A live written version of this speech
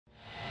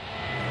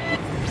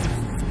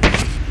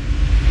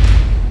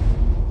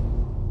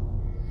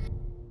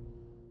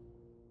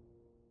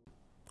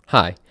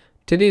Hi,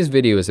 today's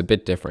video is a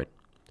bit different.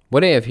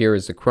 What I have here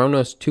is the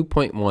Chronos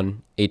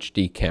 2.1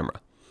 HD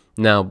camera.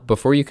 Now,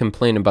 before you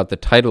complain about the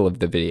title of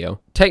the video,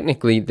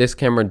 technically this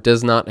camera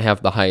does not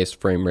have the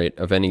highest frame rate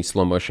of any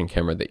slow motion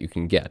camera that you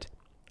can get.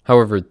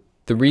 However,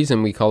 the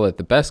reason we call it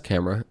the best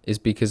camera is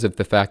because of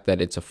the fact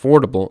that it's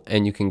affordable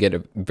and you can get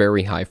a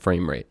very high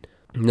frame rate.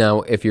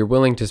 Now, if you're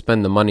willing to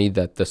spend the money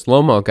that the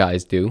slow-mo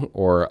guys do,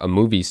 or a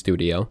movie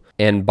studio,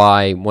 and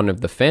buy one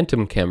of the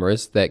phantom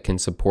cameras that can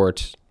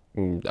support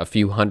a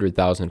few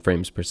 100,000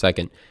 frames per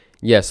second,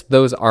 yes,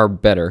 those are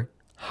better.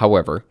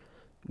 However,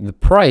 the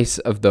price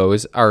of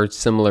those are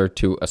similar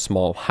to a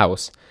small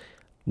house.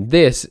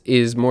 This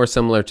is more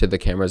similar to the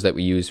cameras that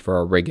we use for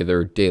our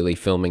regular daily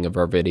filming of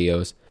our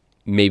videos.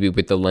 Maybe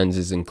with the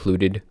lenses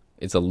included,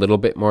 it's a little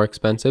bit more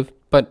expensive,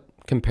 but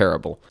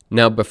comparable.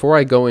 Now, before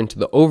I go into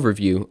the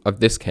overview of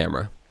this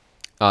camera,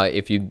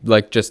 if you'd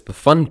like just the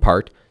fun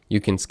part,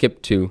 you can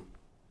skip to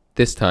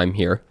this time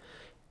here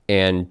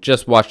and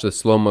just watch the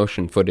slow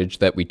motion footage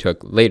that we took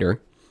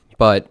later.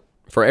 But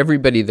for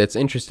everybody that's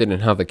interested in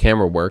how the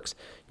camera works,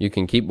 you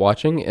can keep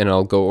watching and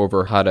I'll go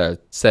over how to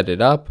set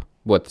it up,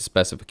 what the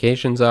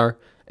specifications are,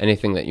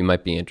 anything that you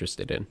might be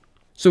interested in.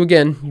 So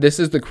again, this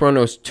is the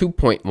Chronos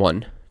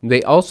 2.1.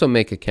 They also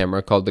make a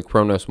camera called the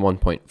Chronos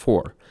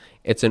 1.4.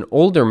 It's an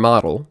older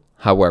model,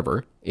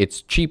 however,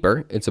 it's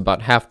cheaper, it's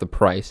about half the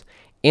price,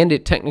 and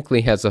it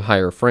technically has a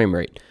higher frame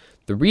rate.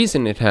 The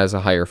reason it has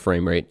a higher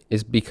frame rate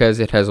is because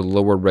it has a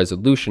lower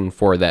resolution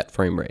for that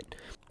frame rate.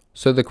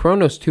 So the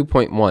Chronos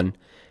 2.1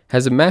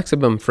 has a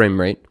maximum frame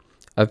rate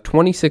of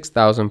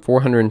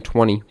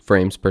 26,420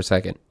 frames per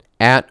second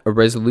at a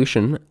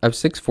resolution of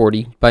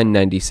 640 by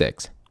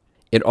 96.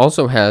 It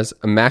also has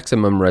a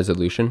maximum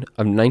resolution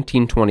of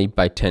 1920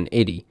 by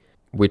 1080,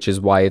 which is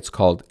why it's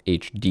called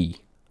HD.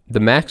 The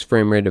max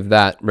frame rate of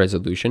that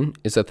resolution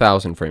is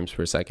 1,000 frames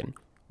per second,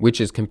 which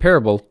is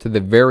comparable to the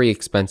very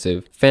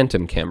expensive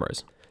phantom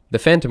cameras. The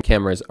phantom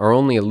cameras are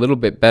only a little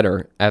bit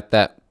better at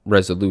that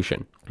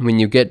resolution. When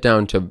you get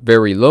down to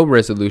very low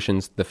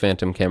resolutions, the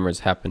phantom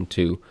cameras happen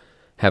to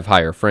have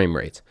higher frame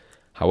rates.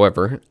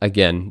 However,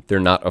 again,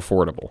 they're not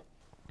affordable.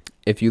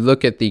 If you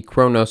look at the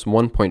Chronos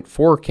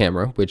 1.4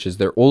 camera, which is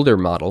their older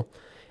model,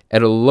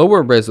 at a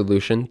lower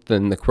resolution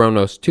than the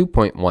Chronos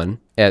 2.1,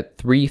 at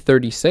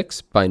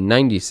 336 by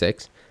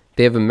 96,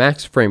 they have a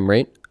max frame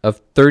rate of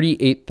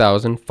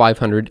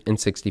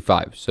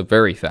 38,565, so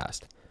very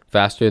fast.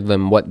 Faster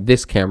than what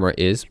this camera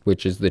is,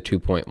 which is the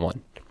 2.1.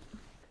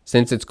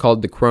 Since it's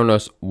called the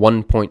Chronos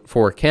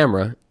 1.4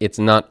 camera, it's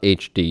not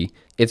HD.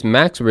 Its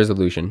max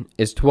resolution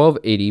is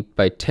 1280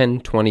 by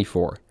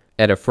 1024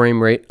 at a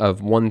frame rate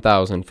of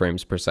 1,000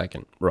 frames per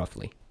second,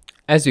 roughly.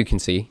 As you can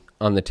see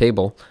on the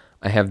table,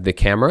 I have the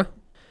camera,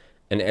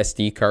 an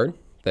SD card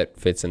that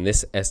fits in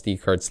this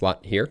SD card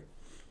slot here,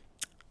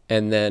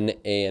 and then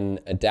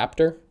an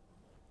adapter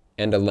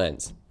and a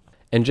lens.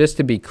 And just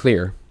to be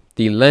clear,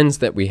 the lens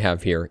that we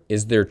have here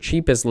is their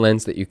cheapest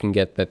lens that you can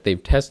get that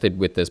they've tested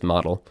with this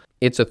model.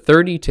 It's a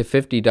 $30 to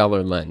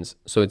 $50 lens,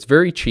 so it's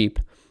very cheap,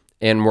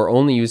 and we're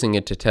only using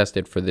it to test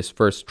it for this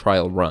first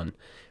trial run.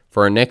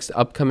 For our next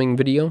upcoming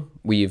video,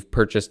 we've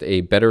purchased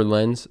a better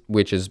lens,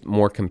 which is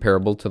more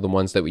comparable to the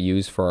ones that we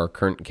use for our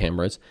current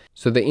cameras.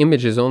 So the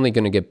image is only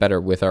going to get better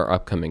with our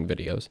upcoming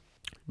videos.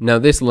 Now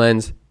this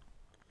lens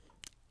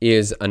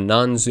is a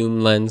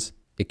non-zoom lens.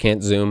 It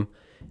can't zoom.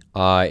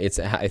 I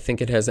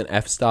think it has an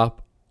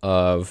f-stop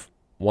of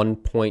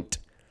 1.8,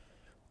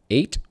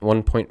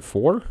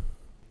 1.4,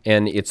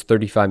 and it's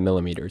 35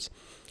 millimeters.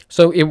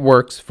 So it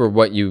works for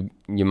what you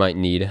might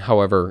need.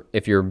 However,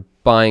 if you're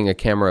buying a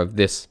camera of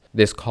this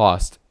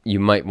cost, you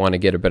might want to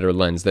get a better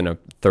lens than a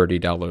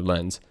 $30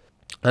 lens.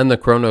 On the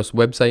Chronos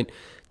website,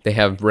 they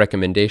have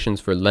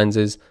recommendations for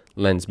lenses,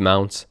 lens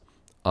mounts.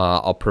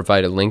 I'll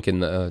provide a link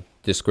in the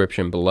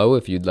description below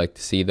if you'd like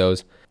to see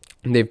those.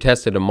 They've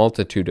tested a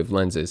multitude of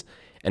lenses,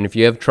 and if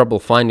you have trouble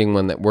finding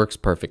one that works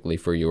perfectly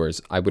for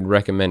yours, I would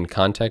recommend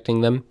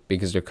contacting them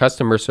because their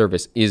customer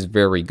service is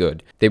very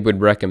good. They would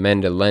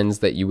recommend a lens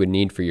that you would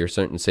need for your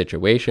certain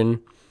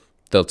situation.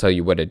 They'll tell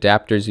you what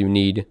adapters you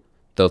need.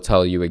 They'll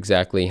tell you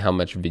exactly how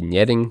much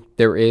vignetting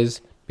there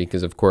is,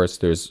 because of course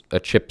there's a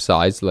chip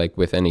size, like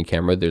with any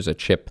camera, there's a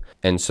chip.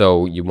 And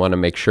so you want to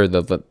make sure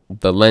that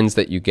the lens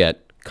that you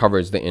get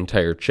covers the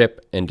entire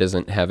chip and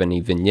doesn't have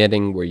any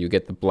vignetting where you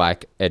get the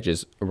black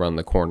edges around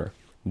the corner.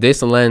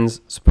 This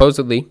lens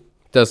supposedly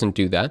doesn't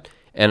do that,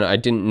 and I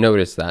didn't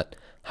notice that.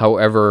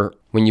 However,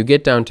 when you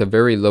get down to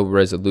very low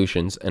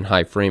resolutions and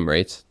high frame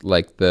rates,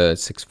 like the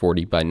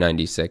 640 by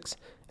 96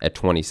 at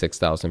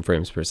 26,000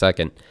 frames per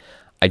second,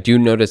 I do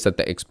notice that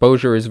the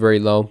exposure is very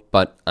low,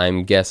 but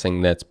I'm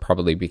guessing that's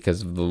probably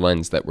because of the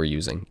lens that we're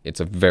using. It's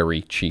a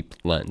very cheap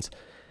lens.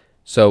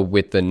 So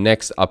with the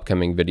next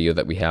upcoming video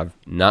that we have,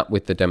 not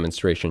with the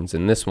demonstrations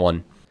in this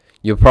one,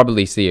 you'll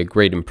probably see a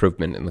great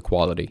improvement in the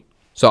quality.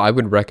 So I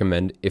would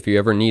recommend, if you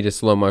ever need a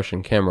slow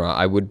motion camera,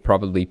 I would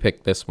probably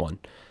pick this one.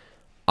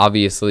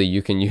 Obviously,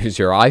 you can use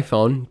your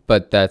iPhone,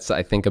 but that's,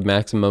 I think, a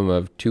maximum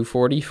of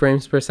 240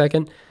 frames per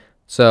second.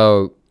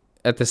 So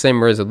at the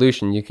same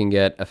resolution, you can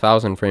get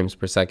 1000 frames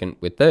per second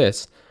with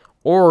this,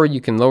 or you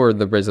can lower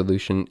the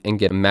resolution and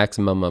get a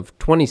maximum of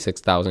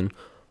 26,000,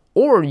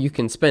 or you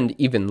can spend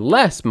even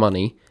less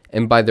money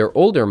and buy their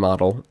older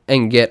model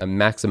and get a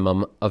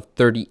maximum of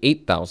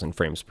 38,000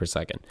 frames per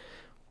second,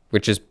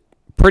 which is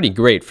pretty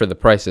great for the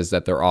prices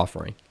that they're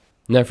offering.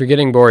 Now, if you're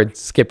getting bored,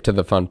 skip to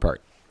the fun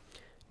part.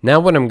 Now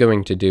what I'm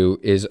going to do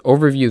is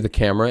overview the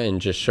camera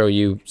and just show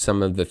you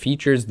some of the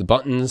features, the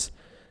buttons,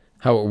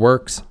 how it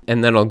works,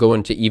 and then I'll go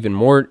into even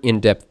more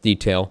in-depth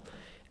detail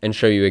and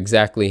show you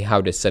exactly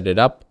how to set it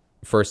up,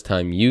 first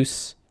time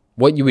use,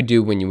 what you would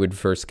do when you would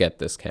first get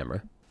this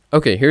camera.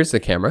 Okay, here's the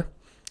camera,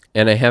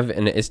 and I have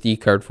an SD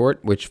card for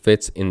it, which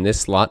fits in this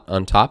slot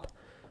on top,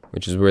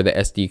 which is where the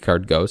SD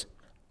card goes.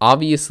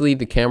 Obviously,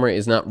 the camera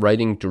is not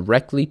writing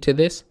directly to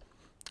this.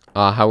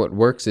 How it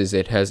works is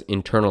it has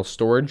internal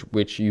storage,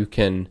 which you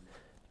can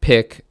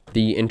pick.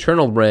 The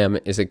internal RAM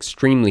is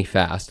extremely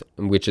fast,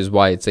 which is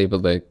why it's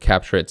able to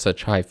capture at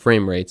such high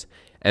frame rates.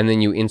 And then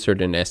you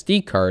insert an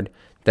SD card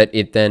that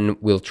it then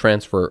will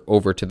transfer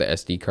over to the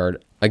SD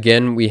card.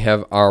 Again, we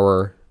have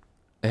our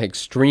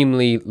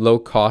extremely low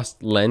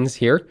cost lens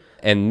here,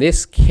 and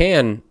this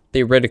can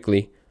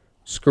theoretically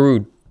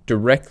screw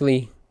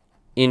directly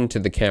into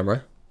the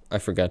camera. I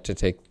forgot to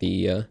take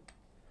the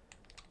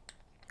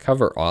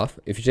cover off.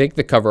 If you take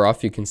the cover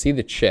off, you can see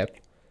the chip.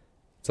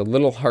 It's a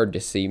little hard to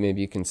see.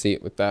 Maybe you can see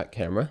it with that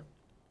camera.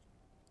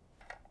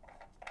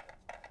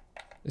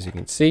 As you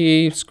can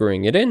see,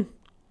 screwing it in.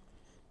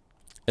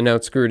 And now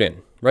it's screwed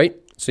in, right?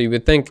 So you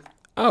would think,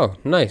 oh,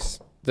 nice.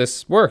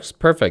 This works.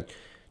 Perfect.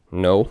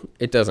 No,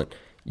 it doesn't.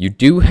 You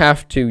do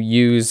have to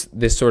use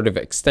this sort of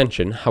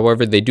extension.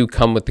 However, they do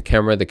come with the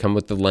camera. They come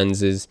with the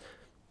lenses.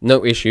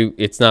 No issue.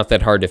 It's not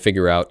that hard to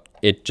figure out.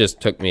 It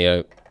just took me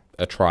a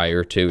try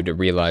or two to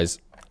realize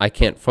I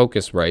can't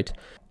focus right.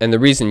 And the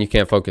reason you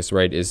can't focus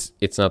right is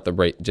it's not the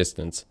right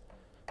distance.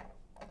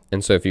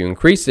 And so if you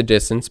increase the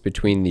distance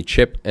between the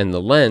chip and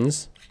the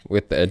lens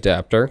with the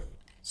adapter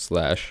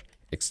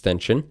 /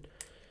 extension,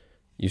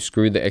 you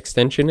screw the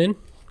extension in,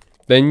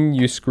 then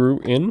you screw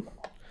in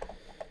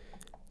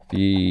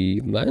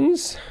the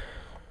lens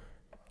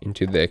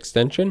into the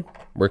extension.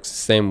 Works the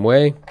same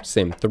way,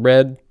 same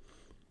thread.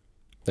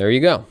 There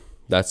you go.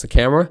 That's the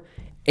camera.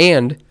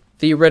 And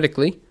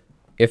theoretically,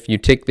 if you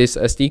take this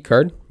SD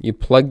card, you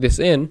plug this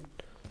in,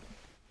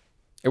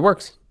 it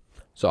works.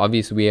 So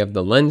obviously we have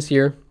the lens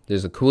here.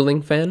 There's a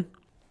cooling fan.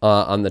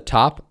 On the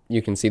top,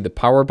 you can see the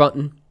power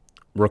button,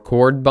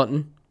 record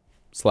button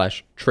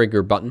 /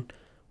 trigger button,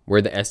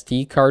 where the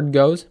SD card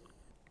goes.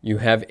 You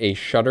have a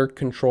shutter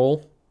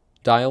control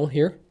dial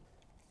here.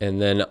 And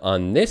then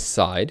on this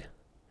side,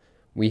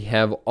 we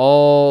have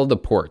all the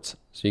ports.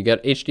 So you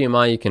got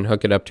HDMI, you can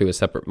hook it up to a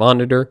separate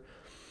monitor.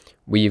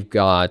 We've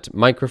got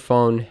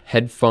microphone,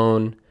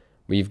 headphone,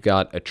 we've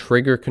got a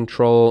trigger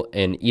control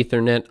and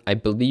Ethernet. I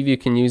believe you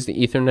can use the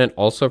Ethernet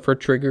also for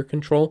trigger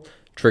control.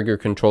 Trigger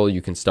control,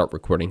 you can start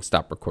recording,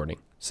 stop recording,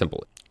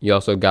 simple. You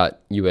also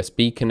got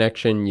USB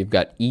connection, you've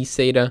got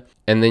eSATA,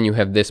 and then you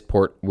have this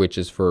port, which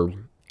is for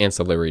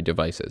ancillary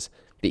devices.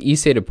 The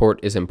eSATA port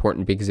is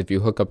important because if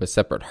you hook up a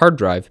separate hard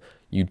drive,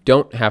 you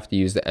don't have to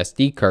use the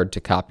SD card to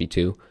copy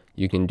to.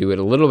 You can do it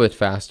a little bit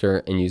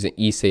faster and use an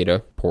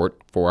eSATA port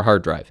for a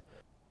hard drive.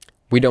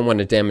 We don't want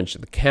to damage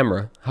the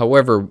camera.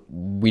 However,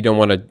 we don't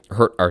want to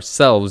hurt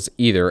ourselves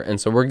either. And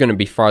so we're going to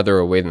be farther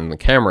away than the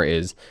camera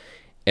is,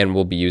 and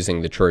we'll be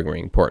using the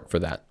triggering port for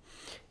that.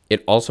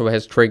 It also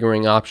has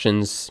triggering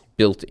options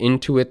built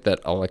into it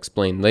that I'll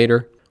explain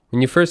later.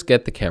 When you first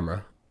get the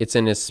camera, it's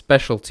in a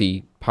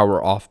specialty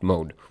power off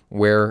mode,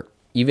 where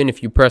even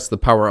if you press the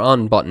power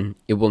on button,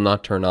 it will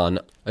not turn on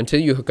until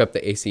you hook up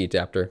the AC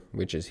adapter,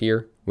 which is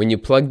here. When you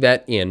plug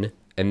that in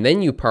and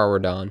then you power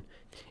it on,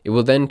 it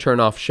will then turn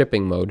off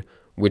shipping mode,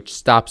 which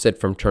stops it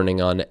from turning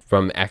on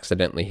from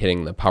accidentally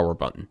hitting the power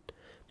button.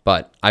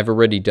 But I've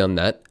already done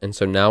that, and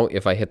so now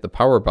if I hit the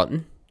power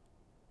button,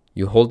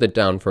 you hold it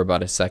down for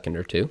about a second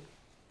or two.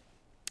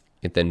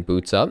 It then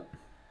boots up.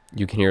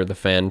 You can hear the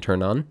fan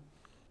turn on.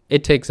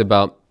 It takes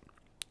about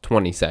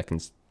 20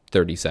 seconds,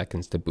 30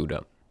 seconds to boot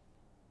up.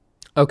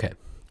 Okay,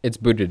 it's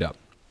booted up.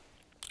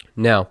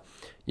 Now,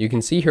 you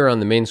can see here on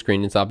the main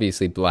screen, it's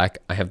obviously black.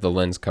 I have the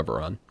lens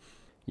cover on.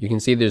 You can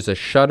see there's a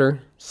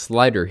shutter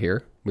slider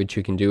here, which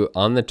you can do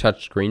on the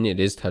touchscreen. It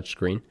is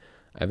touchscreen.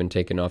 I haven't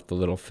taken off the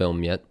little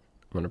film yet.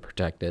 I'm going to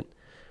protect it.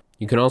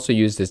 You can also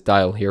use this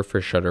dial here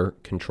for shutter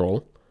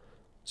control.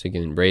 So you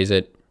can raise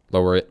it,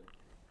 lower it.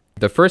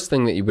 The first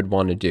thing that you would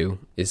want to do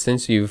is,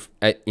 since you've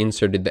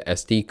inserted the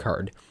SD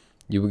card,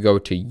 you would go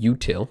to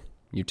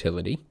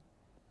utility.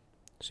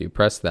 So you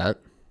press that,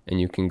 and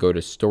you can go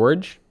to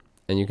storage,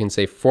 and you can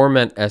say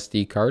format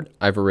SD card.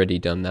 I've already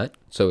done that.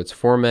 So it's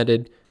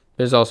formatted.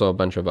 There's also a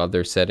bunch of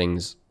other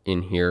settings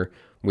in here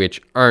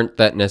which aren't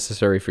that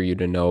necessary for you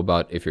to know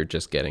about if you're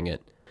just getting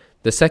it.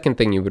 The second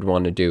thing you would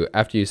want to do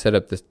after you set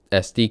up the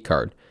SD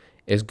card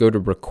is go to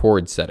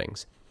record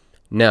settings.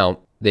 Now,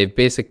 they have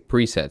basic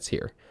presets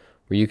here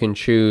where you can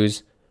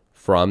choose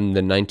from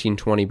the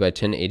 1920 by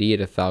 1080 at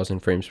 1000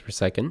 frames per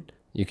second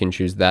You can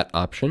choose that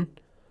option,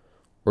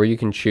 or you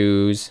can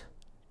choose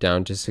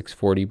down to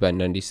 640 by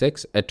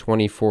 96 at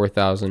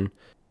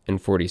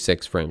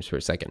 24,046 frames per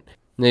second.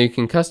 Now you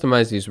can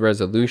customize these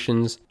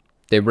resolutions.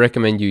 They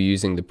recommend you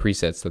using the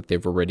presets that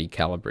they've already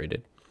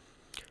calibrated.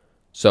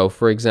 So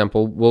for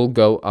example, we'll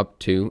go up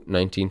to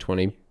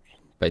 1920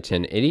 by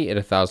 1080 at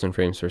 1000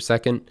 frames per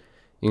second.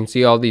 You can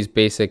see all these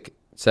basic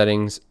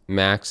settings.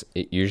 Max,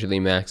 it usually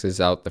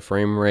maxes out the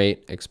frame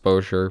rate.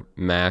 Exposure,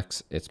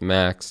 max, it's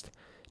maxed.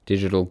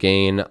 Digital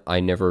gain, I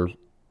never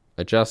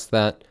adjust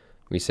that.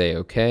 We say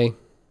OK.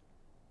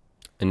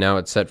 And now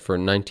it's set for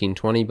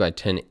 1920 by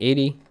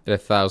 1080 at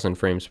 1000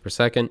 frames per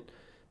second.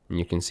 And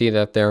you can see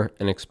that there.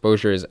 And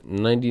exposure is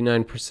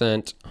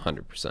 99%,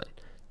 100%.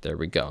 There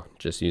we go,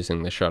 just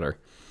using the shutter.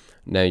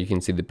 Now you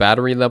can see the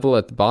battery level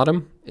at the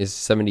bottom is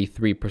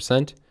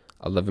 73%,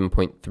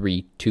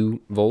 11.32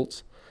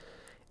 volts.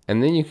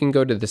 And then you can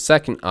go to the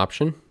second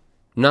option.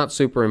 Not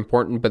super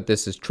important, but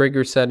this is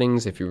trigger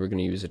settings. If you were going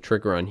to use a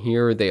trigger on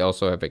here, they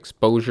also have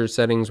exposure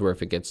settings where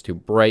if it gets too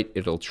bright,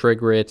 it'll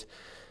trigger it.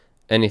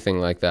 Anything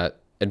like that.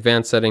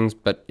 Advanced settings,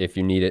 but if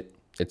you need it,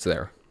 it's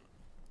there.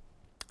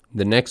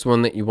 The next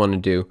one that you want to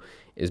do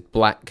is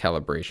black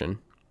calibration.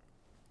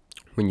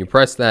 When you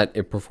press that,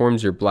 it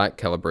performs your black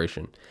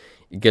calibration.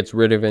 It gets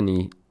rid of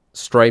any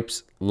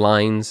stripes,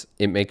 lines.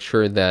 It makes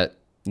sure that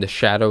the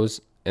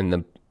shadows and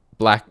the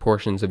black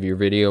portions of your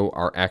video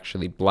are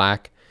actually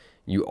black.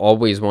 You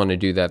always want to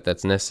do that.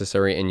 That's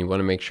necessary, and you want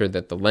to make sure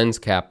that the lens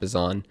cap is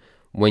on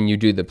when you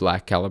do the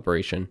black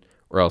calibration,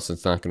 or else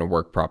it's not going to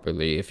work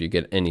properly if you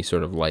get any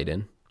sort of light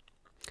in.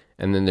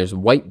 And then there's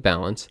white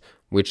balance,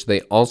 which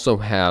they also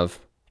have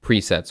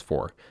presets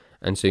for.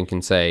 And so you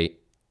can say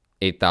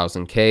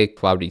 8000K,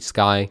 cloudy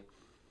sky,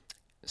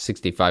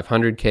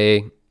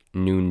 6500K,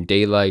 noon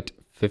daylight,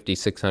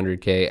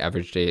 5600K,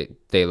 average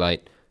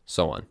daylight,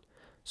 so on.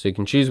 So you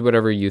can choose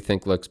whatever you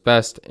think looks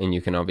best, and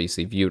you can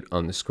obviously view it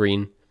on the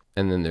screen.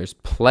 And then there's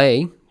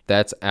play,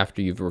 that's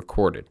after you've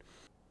recorded.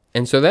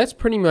 And so that's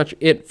pretty much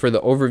it for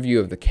the overview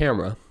of the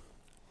camera.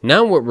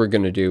 Now what we're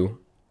going to do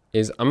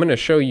is I'm going to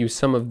show you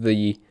some of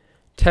the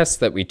tests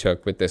that we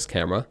took with this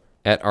camera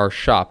at our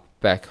shop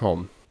back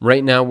home.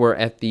 Right now we're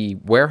at the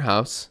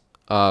warehouse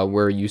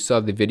where you saw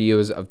the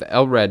videos of the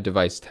LRAD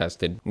device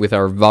tested with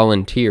our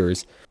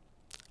volunteers.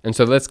 And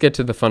so let's get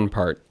to the fun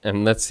part,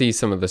 and let's see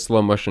some of the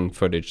slow motion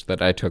footage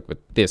that I took with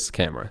this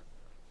camera.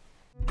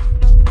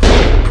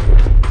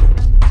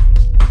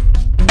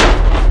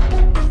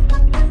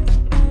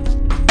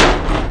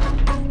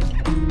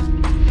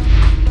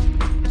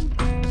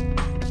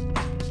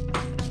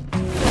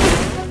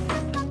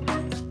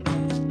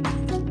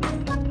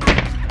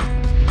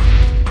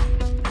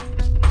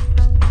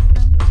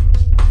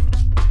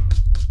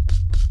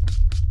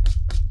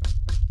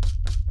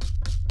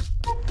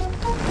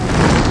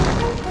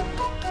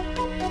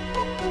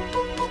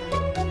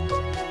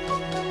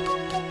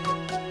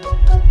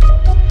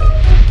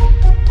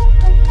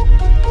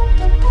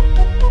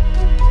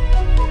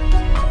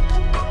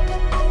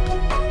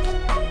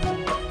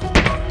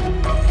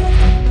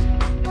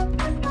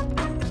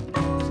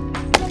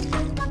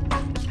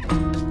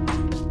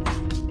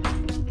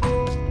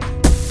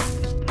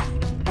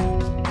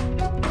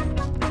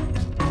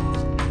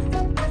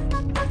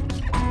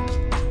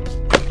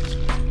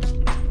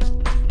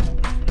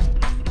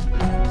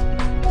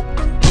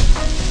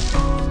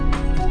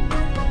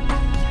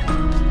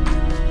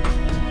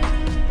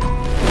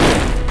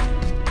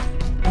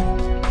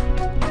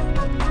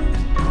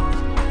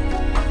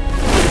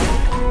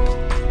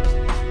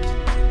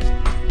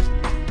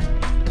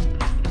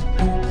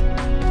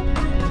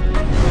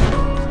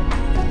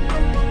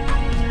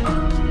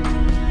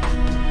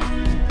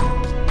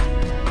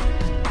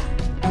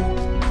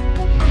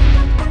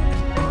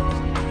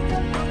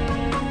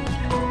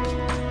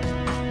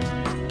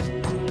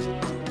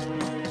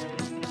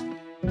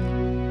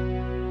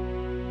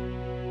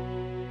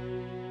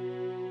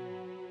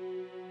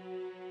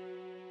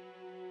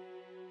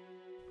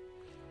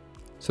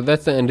 So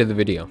that's the end of the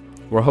video.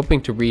 We're hoping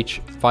to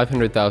reach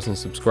 500,000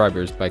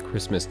 subscribers by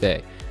Christmas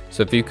Day,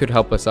 so if you could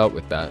help us out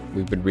with that,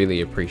 we would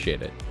really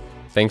appreciate it.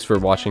 Thanks for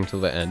watching till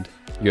the end.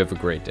 You have a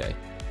great day.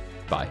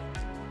 Bye.